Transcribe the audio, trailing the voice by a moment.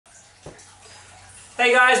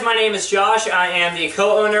Hey guys, my name is Josh. I am the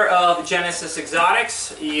co-owner of Genesis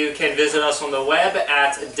Exotics. You can visit us on the web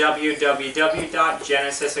at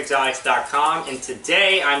www.genesisexotics.com, and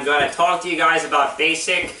today I'm going to talk to you guys about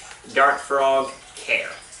basic dart frog care.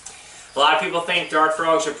 A lot of people think dart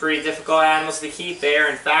frogs are pretty difficult animals to keep. They are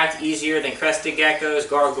in fact easier than crested geckos,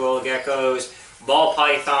 gargoyle geckos, ball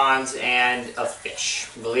pythons, and a fish.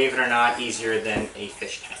 Believe it or not, easier than a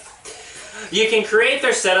fish tank. You can create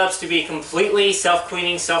their setups to be completely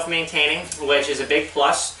self-cleaning, self-maintaining, which is a big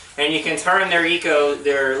plus, and you can turn their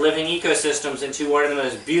living ecosystems into one of the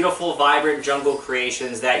most beautiful, vibrant jungle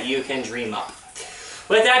creations that you can dream up.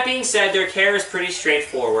 With that being said, their care is pretty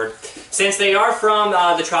straightforward. Since they are from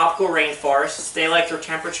the tropical rainforests, they like their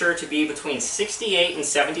temperature to be between 68 and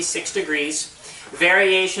 76 degrees.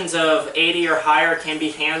 Variations of 80 or higher can be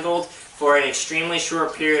handled for an extremely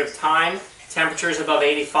short period of time. Temperatures above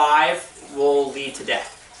 85 will lead to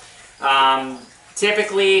death.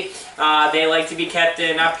 Typically, they like to be kept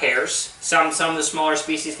in pairs. Some of the smaller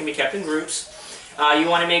species can be kept in groups. You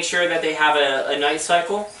want to make sure that they have a night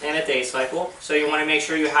cycle and a day cycle. So you want to make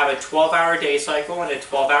sure you have a 12-hour day cycle and a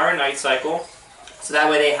 12-hour night cycle, so that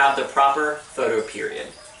way they have the proper photo period.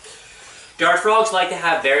 Dart frogs like to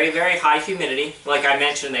have very, very high humidity. Like I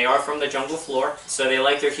mentioned, they are from the jungle floor, so they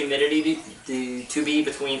like their humidity to be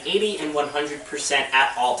between 80 and 100%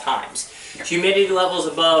 at all times. Humidity levels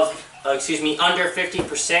under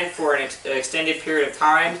 50% for an extended period of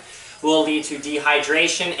time will lead to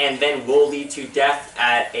dehydration and then will lead to death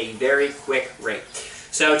at a very quick rate.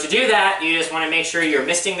 So to do that, you just want to make sure you're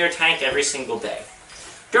misting their tank every single day.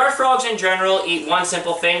 Dart frogs in general eat one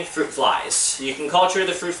simple thing: fruit flies. You can culture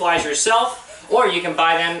the fruit flies yourself, or you can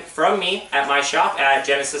buy them from me at my shop at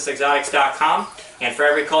genesisexotics.com. And for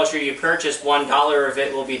every culture you purchase, $1 of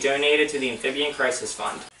it will be donated to the Amphibian Crisis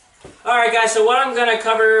Fund. Alright guys, so what I'm going to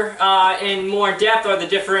cover in more depth are the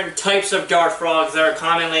different types of dart frogs that are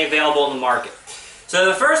commonly available in the market. So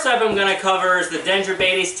the first type I'm going to cover is the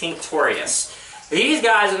Dendrobates tinctorius. These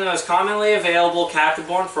guys are the most commonly available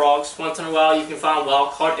captive-born frogs. Once in a while you can find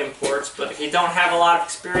well-caught imports, but if you don't have a lot of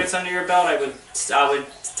experience under your belt, I would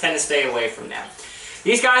tend to stay away from them.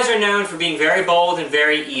 These guys are known for being very bold and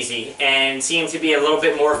very easy, and seem to be a little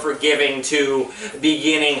bit more forgiving to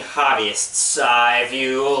beginning hobbyists. If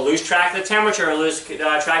you lose track of the temperature or lose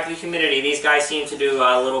track of the humidity, these guys seem to do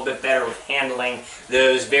a little bit better with handling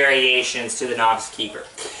those variations to the novice keeper.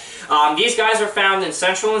 These guys are found in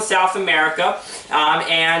Central and South America,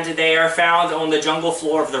 and they are found on the jungle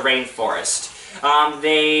floor of the rainforest.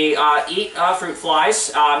 They eat fruit flies,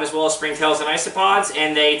 as well as springtails and isopods,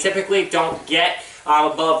 and they typically don't get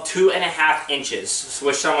above 2.5 inches,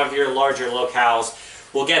 which some of your larger locales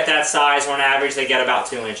will get that size. On average, they get about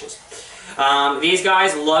 2 inches. These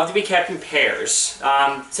guys love to be kept in pairs.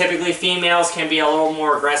 Typically, females can be a little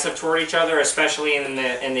more aggressive toward each other, especially in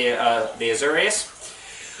the Azurius.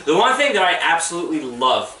 The one thing that I absolutely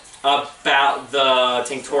love about the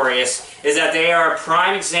tinctorius is that they are a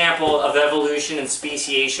prime example of evolution and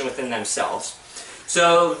speciation within themselves.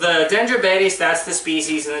 So the Dendrobates, that's the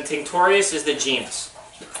species, and the tinctorius is the genus.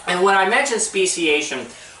 And when I mention speciation,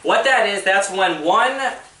 what that is, that's when when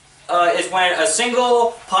a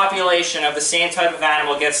single population of the same type of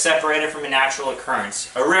animal gets separated from a natural occurrence.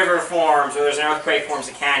 A river forms, or there's an earthquake forms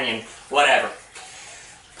a canyon, whatever.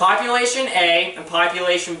 Population A and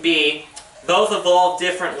population B both evolve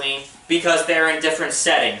differently because they're in different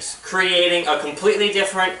settings, creating a completely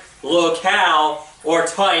different locale or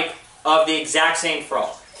type of the exact same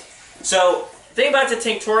frog. So the thing about the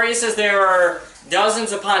tinctorius is there are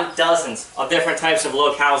dozens upon dozens of different types of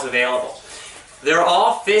locales available. They're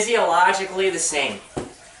all physiologically the same,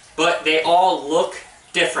 but they all look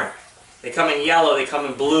different. They come in yellow, they come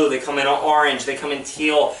in blue, they come in orange, they come in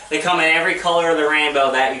teal, they come in every color of the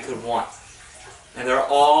rainbow that you could want. And they're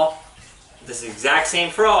all this exact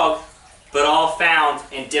same frog, but all found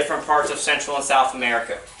in different parts of Central and South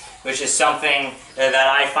America, which is something that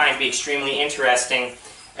I find to be extremely interesting,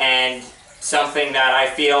 and something that I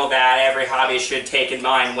feel that every hobbyist should take in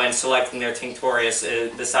mind when selecting their tinctorius,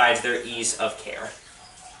 besides their ease of care.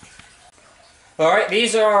 Alright,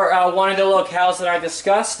 these are one of the locales that I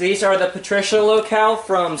discussed. These are the Patricia locale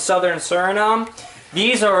from southern Suriname.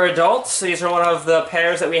 These are adults. These are one of the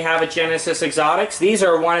pairs that we have at Genesis Exotics. These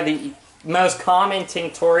are one of the most common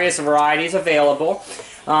tinctorius varieties available.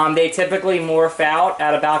 They typically morph out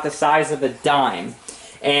at about the size of a dime,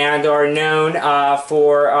 and are known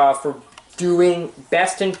for doing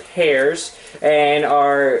best in pairs, and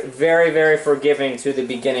are very, very forgiving to the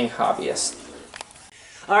beginning hobbyist.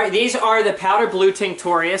 Alright, these are the powder blue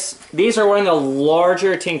tinctorius. These are one of the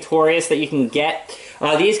larger tinctorius that you can get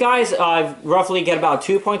These guys roughly get about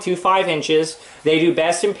 2.25 inches. They do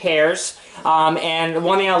best in pairs. And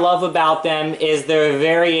one thing I love about them is their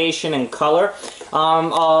variation in color.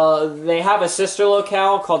 They have a sister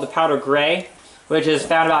locale called the powder gray, which is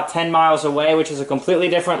found about 10 miles away, which is a completely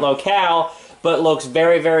different locale, but looks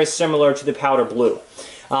very, very similar to the powder blue.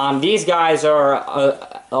 These guys are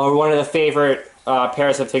one of the favorite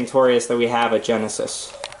pairs of Tinctorius that we have at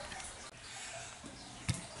Genesis.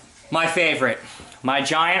 My favorite, my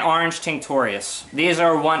giant orange Tinctorius. These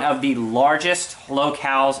are one of the largest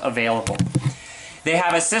locales available. They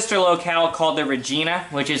have a sister locale called the Regina,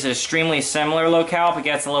 which is an extremely similar locale, but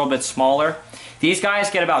gets a little bit smaller. These guys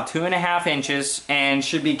get about 2.5 inches and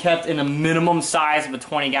should be kept in a minimum size of a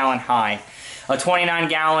 20-gallon high. A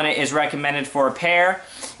 29-gallon is recommended for a pair,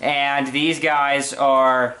 and these guys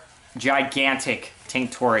are gigantic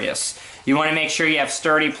Tinctorius. You want to make sure you have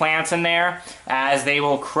sturdy plants in there, as they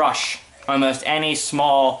will crush almost any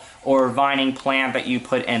small or vining plant that you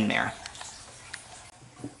put in there.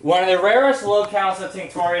 One of the rarest locales of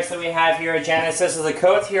Tinctorius that we have here at Genesis is the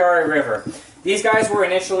Cotiari River. These guys were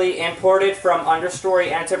initially imported from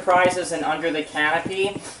understory enterprises and under the canopy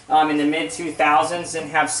in the mid-2000s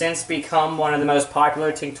and have since become one of the most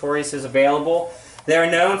popular Tinctoriuses available.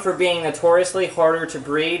 They're known for being notoriously harder to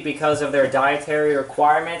breed because of their dietary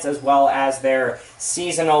requirements as well as their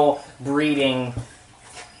seasonal breeding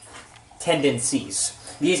tendencies.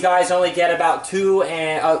 These guys only get about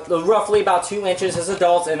roughly about 2 inches as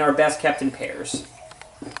adults and are best kept in pairs.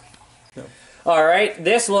 Alright,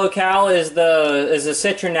 this locale is the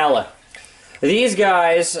citronella. These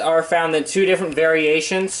guys are found in 2 different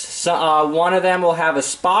variations. One of them will have a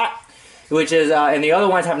spot, which is, and the other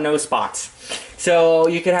ones have no spots. So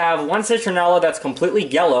you could have one citronella that's completely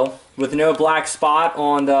yellow with no black spot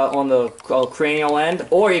on the cranial end,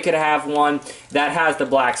 or you could have one that has the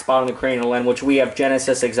black spot on the cranial end, which we have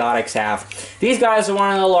Genesis Exotics have. These guys are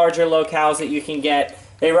one of the larger locales that you can get.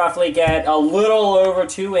 They roughly get a little over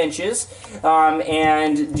 2 inches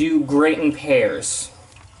and do great in pairs.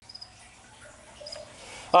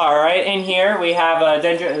 All right, in here we have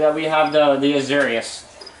the Azurius,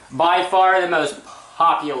 by far the most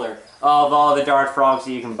popular of all the dart frogs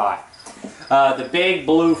that you can buy. The big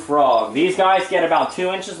blue frog. These guys get about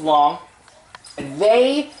 2 inches long.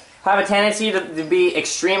 They have a tendency to be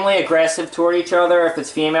extremely aggressive toward each other if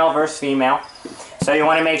it's female versus female. So you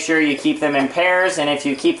want to make sure you keep them in pairs, and if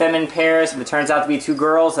you keep them in pairs, if it turns out to be 2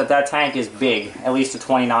 girls, that tank is big, at least a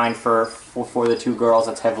 29 for the 2 girls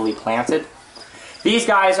that's heavily planted. These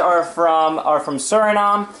guys are from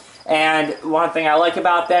Suriname. And one thing I like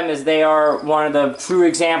about them is they are one of the true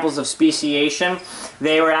examples of speciation.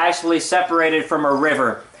 They were actually separated from a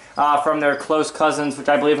river from their close cousins, which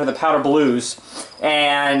I believe are the powder blues,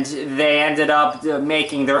 and they ended up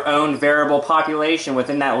making their own variable population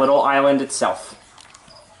within that little island itself.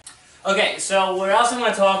 Okay, so what else I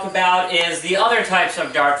want to talk about is the other types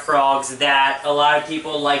of dart frogs that a lot of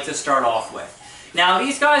people like to start off with. Now,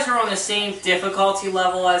 these guys are on the same difficulty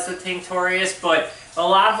level as the Tinctorius, but a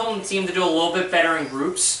lot of them seem to do a little bit better in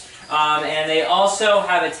groups, and they also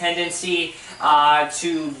have a tendency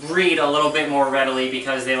to breed a little bit more readily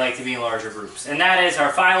because they like to be in larger groups. And that is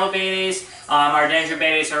our Phyllobates, our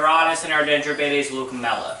Dendrobates auratus, and our Dendrobates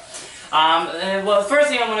leucomella. Well, the first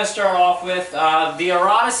thing I'm going to start off with, the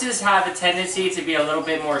auratuses have a tendency to be a little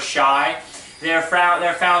bit more shy. They're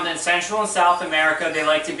found in Central and South America. They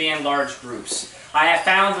like to be in large groups. I have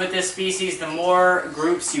found with this species, the more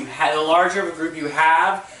groups you have, the larger of a group you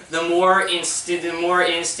have, the more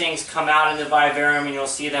instincts come out in the vivarium, and you'll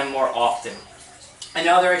see them more often.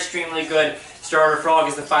 Another extremely good starter frog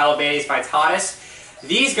is the Phyllobates vittatus.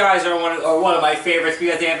 These guys are one of my favorites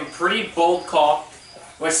because they have a pretty bold call,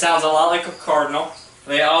 which sounds a lot like a cardinal.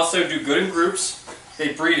 They also do good in groups.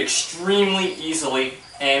 They breed extremely easily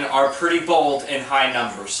and are pretty bold in high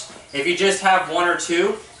numbers. If you just have 1 or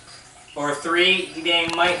 2 or 3, they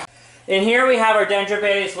might. In here we have our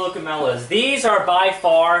Dendrobates leucomellas. These are by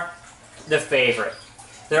far the favorite.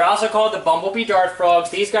 They're also called the bumblebee dart frogs.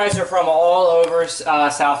 These guys are from all over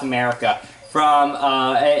South America,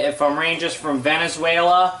 from ranges from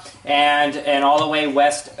Venezuela and all the way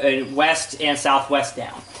west and southwest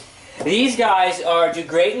down. These guys do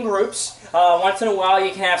great in groups. Once in a while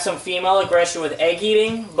you can have some female aggression with egg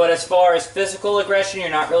eating, but as far as physical aggression, you're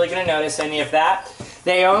not really going to notice any of that.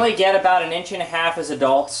 They only get about 1.5 inches as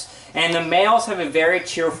adults, and the males have a very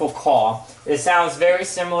cheerful call. It sounds very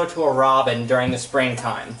similar to a robin during the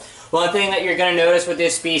springtime. One thing that you're going to notice with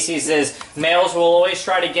this species is males will always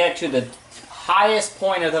try to get to the highest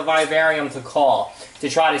point of the vivarium to call, to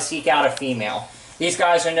try to seek out a female. These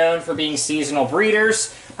guys are known for being seasonal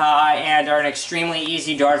breeders and are an extremely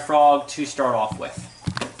easy dart frog to start off with.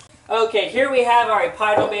 Okay, here we have our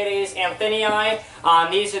Epidobates anthenii.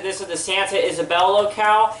 This is the Santa Isabel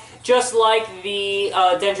locale. Just like the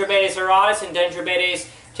Dendrobates auratus and Dendrobates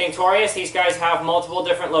tinctorius, these guys have multiple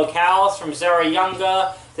different locales, from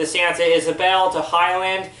Zarayunga to Santa Isabel to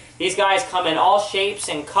Highland. These guys come in all shapes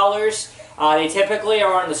and colors. They typically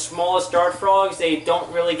are one of the smallest dart frogs. They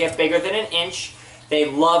don't really get bigger than an inch. They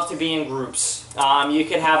love to be in groups. You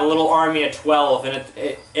could have a little army of 12 in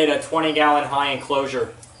a 20-gallon high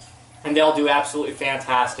enclosure, and they'll do absolutely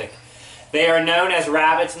fantastic. They are known as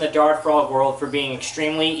rabbits in the dart frog world for being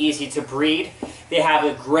extremely easy to breed. They have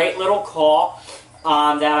a great little call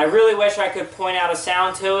that I really wish I could point out a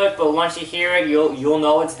sound to it, but once you hear it, you'll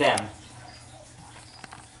know it's them.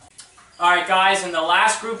 Alright guys, and the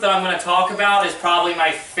last group that I'm going to talk about is probably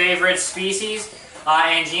my favorite species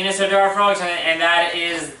and genus of dart frogs, and that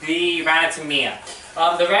is the Ranitimia.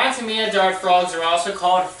 The Ranitimia dart frogs are also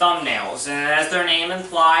called thumbnails, and as their name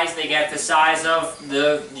implies, they get the size of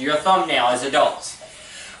your thumbnail as adults.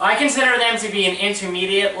 I consider them to be an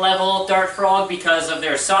intermediate level dart frog because of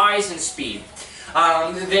their size and speed.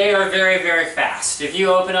 They are very, very fast. If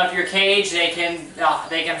you open up your cage, they can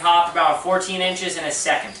hop about 14 inches in a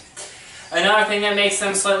second. Another thing that makes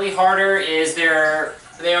them slightly harder is they are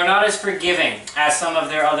not as forgiving as some of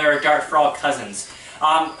their other dart frog cousins.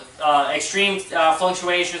 Extreme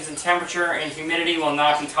fluctuations in temperature and humidity will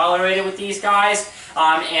not be tolerated with these guys,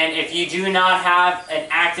 and if you do not have an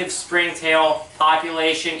active springtail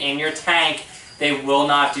population in your tank, they will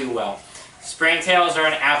not do well. Springtails are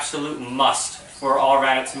an absolute must for all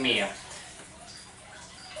Ranitimia.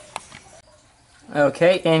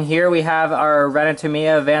 Okay, and here we have our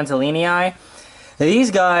Ranitimia vanzolini.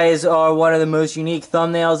 These guys are one of the most unique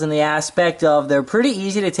thumbnails in the aspect of they're pretty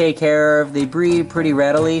easy to take care of, they breed pretty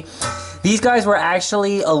readily. These guys were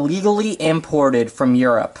actually illegally imported from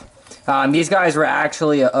Europe. These guys were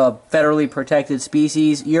actually a federally protected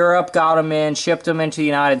species. Europe got them in, shipped them into the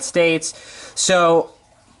United States. So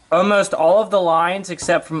almost all of the lines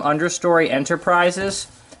except from Understory Enterprises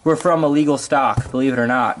were from illegal stock, believe it or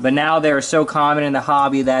not. But now they're so common in the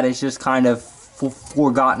hobby that it's just kind of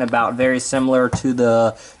forgotten about, very similar to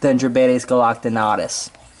the Dendrobates galactinatus.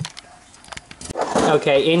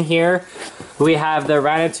 Okay, in here we have the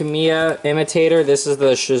Ranitimia imitator. This is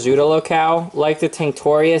the Shizuda locale. Like the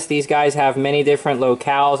Tinctorius, these guys have many different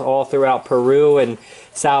locales all throughout Peru and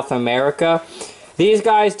South America. These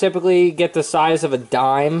guys typically get the size of a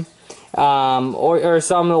dime, or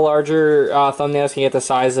some of the larger thumbnails can get the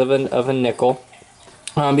size of a nickel.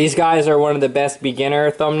 These guys are one of the best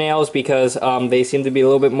beginner thumbnails because they seem to be a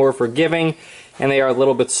little bit more forgiving and they are a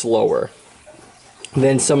little bit slower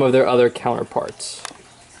than some of their other counterparts.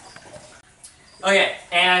 Okay,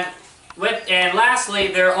 and lastly,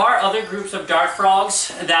 there are other groups of dart frogs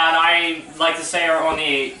that I like to say are on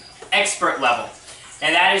the expert level,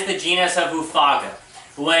 and that is the genus of Oophaga,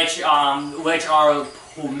 which are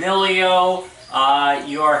Humilio,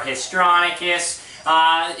 your Histronicus,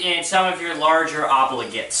 and some of your larger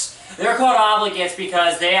obligates. They're called obligates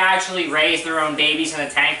because they actually raise their own babies in a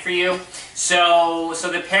tank for you. So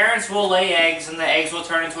the parents will lay eggs, and the eggs will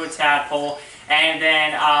turn into a tadpole, and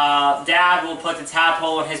then Dad will put the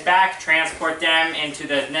tadpole on his back, transport them into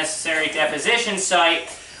the necessary deposition site,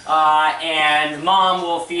 and Mom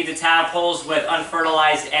will feed the tadpoles with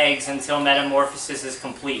unfertilized eggs until metamorphosis is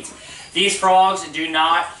complete. These frogs do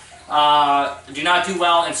not do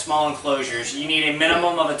well in small enclosures. You need a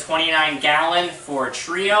minimum of a 29-gallon for a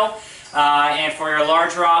trio, and for your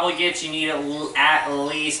larger obligates, you need at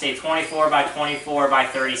least a 24 by 24 by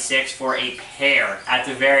 36 for a pair at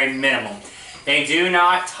the very minimum. They do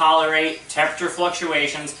not tolerate temperature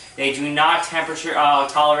fluctuations. They do not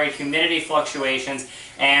tolerate humidity fluctuations,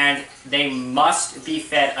 and they must be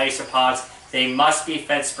fed isopods. They must be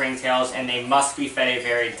fed springtails, and they must be fed a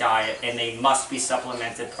varied diet, and they must be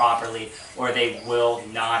supplemented properly, or they will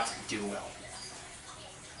not do well.